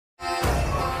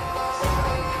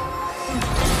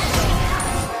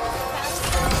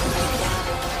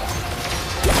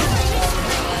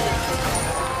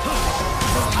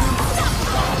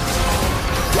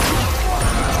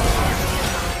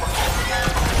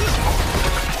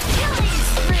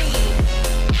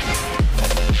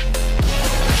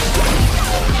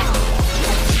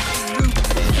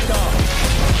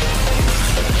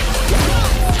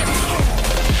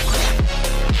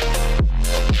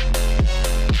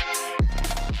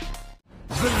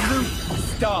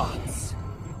starts.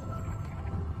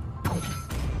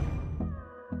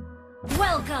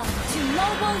 Welcome to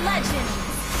Mobile Legends!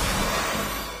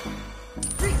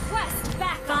 Request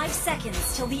back 5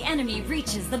 seconds till the enemy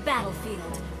reaches the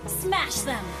battlefield. Smash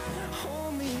them!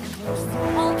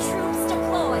 All troops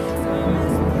deployed!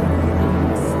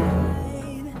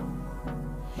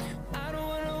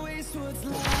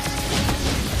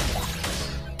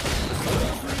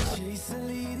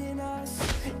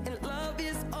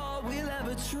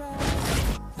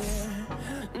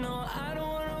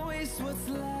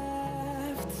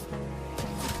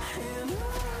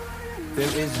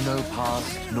 There is no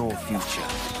past nor future,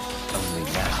 only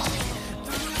now.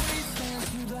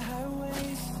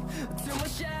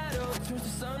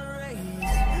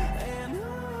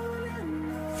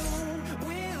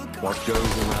 What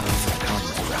goes around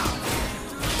comes around.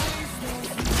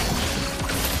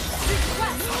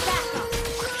 Request backup!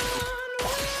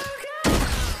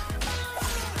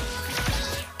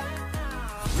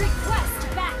 Request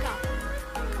backup!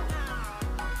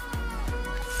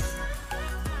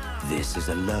 This is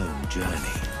a lone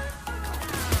journey.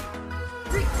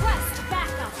 Request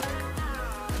backup!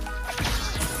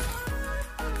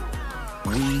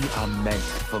 We are meant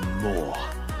for more.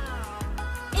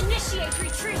 Initiate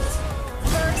retreat!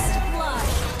 First blood!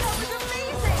 That was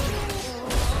amazing!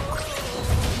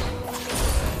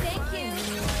 Thank you!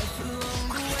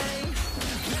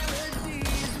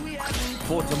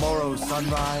 For tomorrow's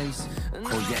sunrise,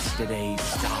 for yesterday's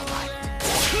starlight.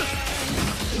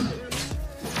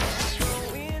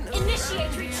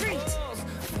 Initiate retreat!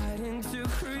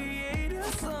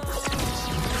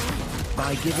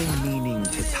 By giving meaning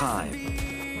to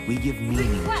time, we give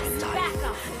meaning Request to life.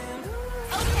 backup!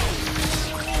 Okay!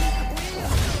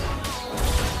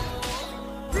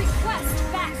 Request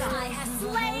backup! I have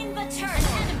slain the turret.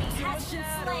 Enemy has been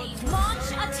slain.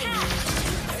 Launch attack!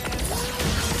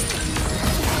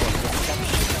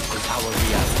 Our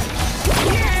reality.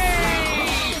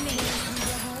 Enemy!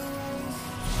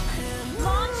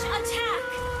 Launch attack!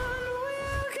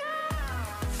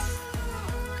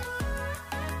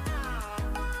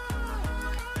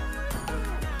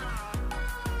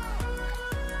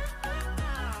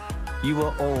 You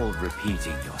are all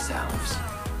repeating yourselves.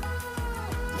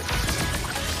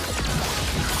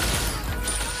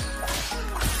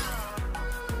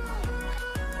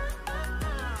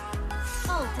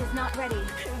 Ult is not ready.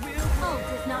 Ult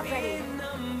is not ready.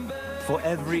 For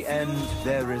every end,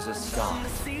 there is a start.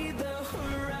 Request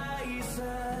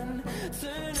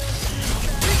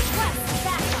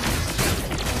backup!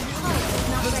 Ult is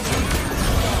not ready.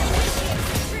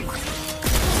 Retreat!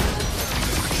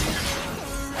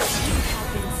 You have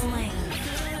been slain.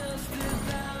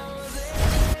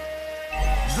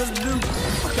 The loop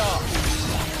starts.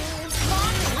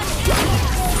 Launch attack!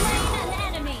 Slain an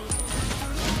enemy!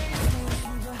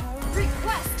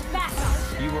 Request backup!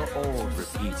 You are all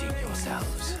repeating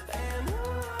yourselves.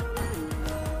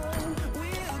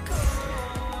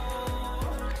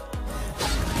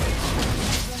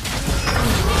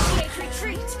 Initiate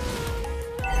retreat!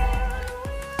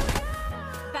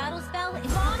 Battle spell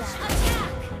in launch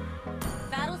attack!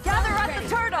 Battle spell Gather at ready. the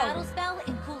turtle! Battle spell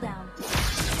in cooldown.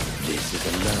 This is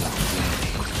a lone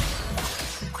journey.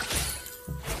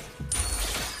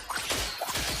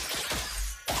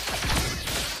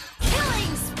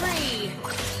 Killing spree!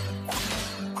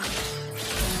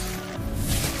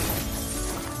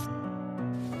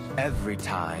 Every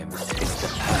time is the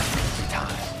perfect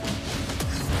time.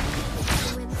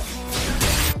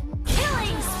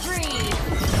 Killing spree!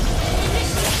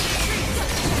 Initiate retreat!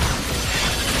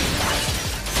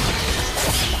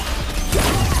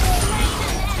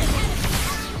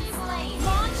 Slain.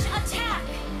 Launch attack!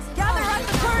 Gather at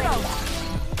the turtle!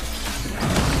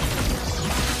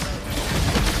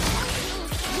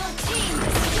 Your team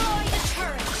destroy the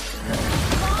turret!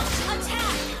 Launch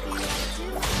attack!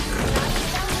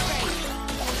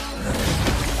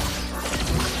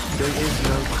 There is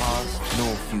no past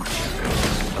nor future,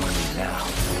 only now.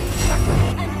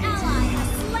 An ally has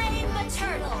slain the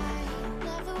turtle!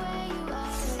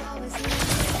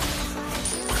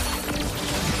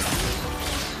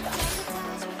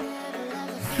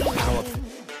 Our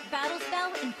Battle spell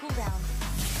in cooldown.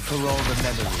 for all the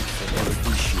memories that Mlbb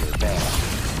bear.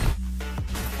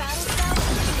 Battle spell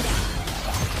in cooldown.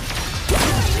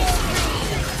 Killing spree!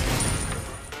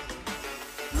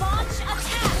 Launch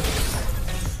attack!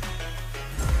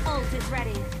 Ult is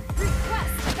ready.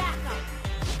 Request backup!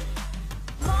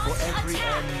 Launch For every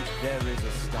attack! end, there is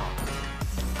a start.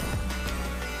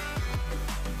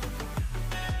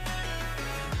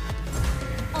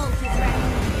 Ult is ready.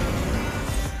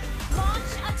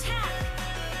 Launch attack!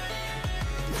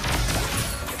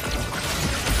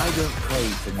 don't pray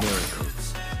for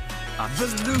miracles. The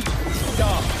loop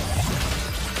start.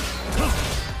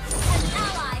 An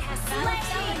ally has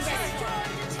slain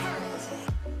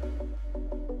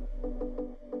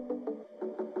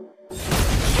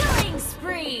the killing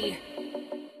spree.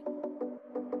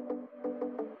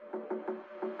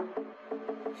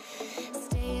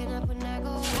 Staying up when I go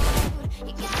out.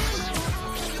 You gotta know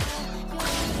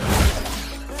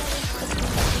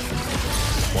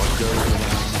What goes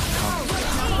around comes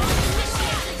around.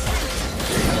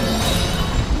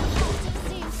 it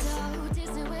seems so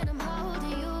distant when I'm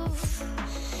holding you.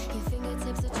 Your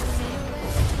fingertips are turning away.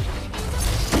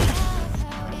 Love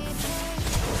how it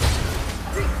hurts.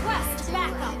 Request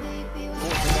backup.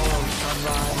 For tomorrow's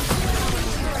sunrise,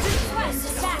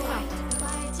 Request backup.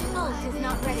 Ult is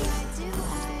not ready.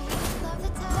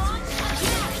 Launch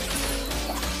attack.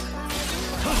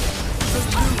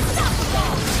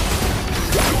 Unstoppable.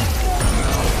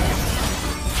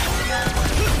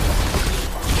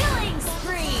 Killing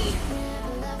spree.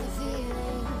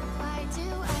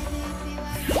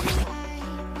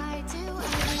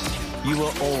 you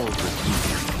are all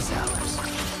repeating yourselves.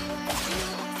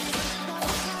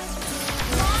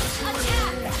 Launch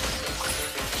attack.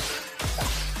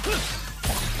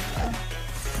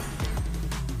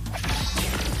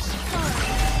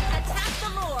 Attack the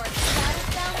Lord.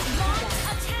 Battlefell. Launch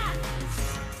attack.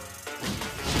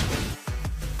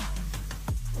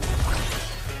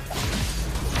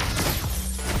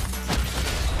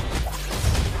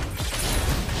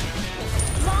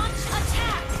 Launch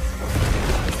attack.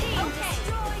 Team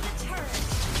destroy the turret.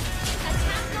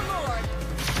 Attack the Lord.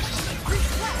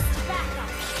 Request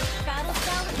backup.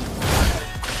 Battlefell.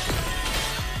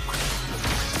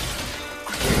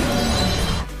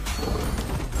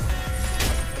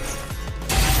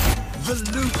 The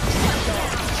loop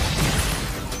start.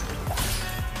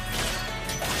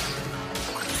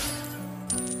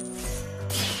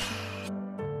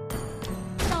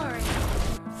 Sorry.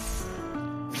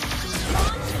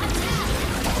 Launch attack.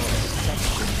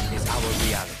 Perception is our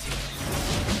reality.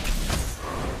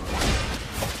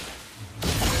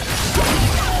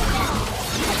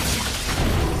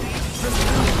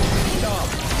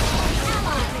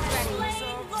 Ally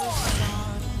slain Lord.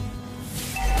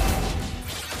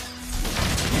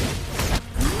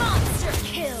 Monster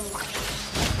kill.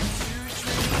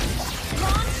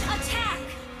 Launch attack.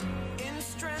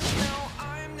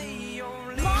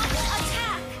 Launch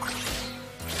attack.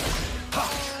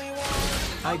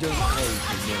 I don't pray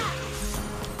for miracles.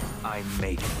 I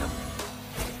make them.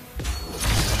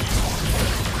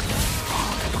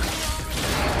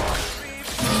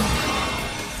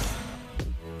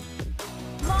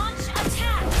 Launch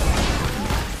attack.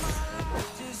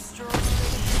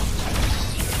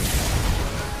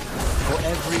 For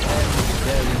every end,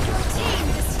 there is a Team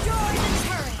destroy the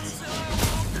turret.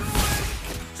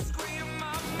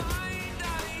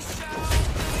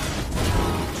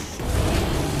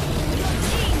 Your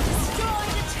team destroy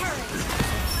the turret.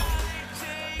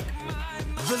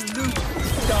 The loop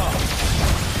start.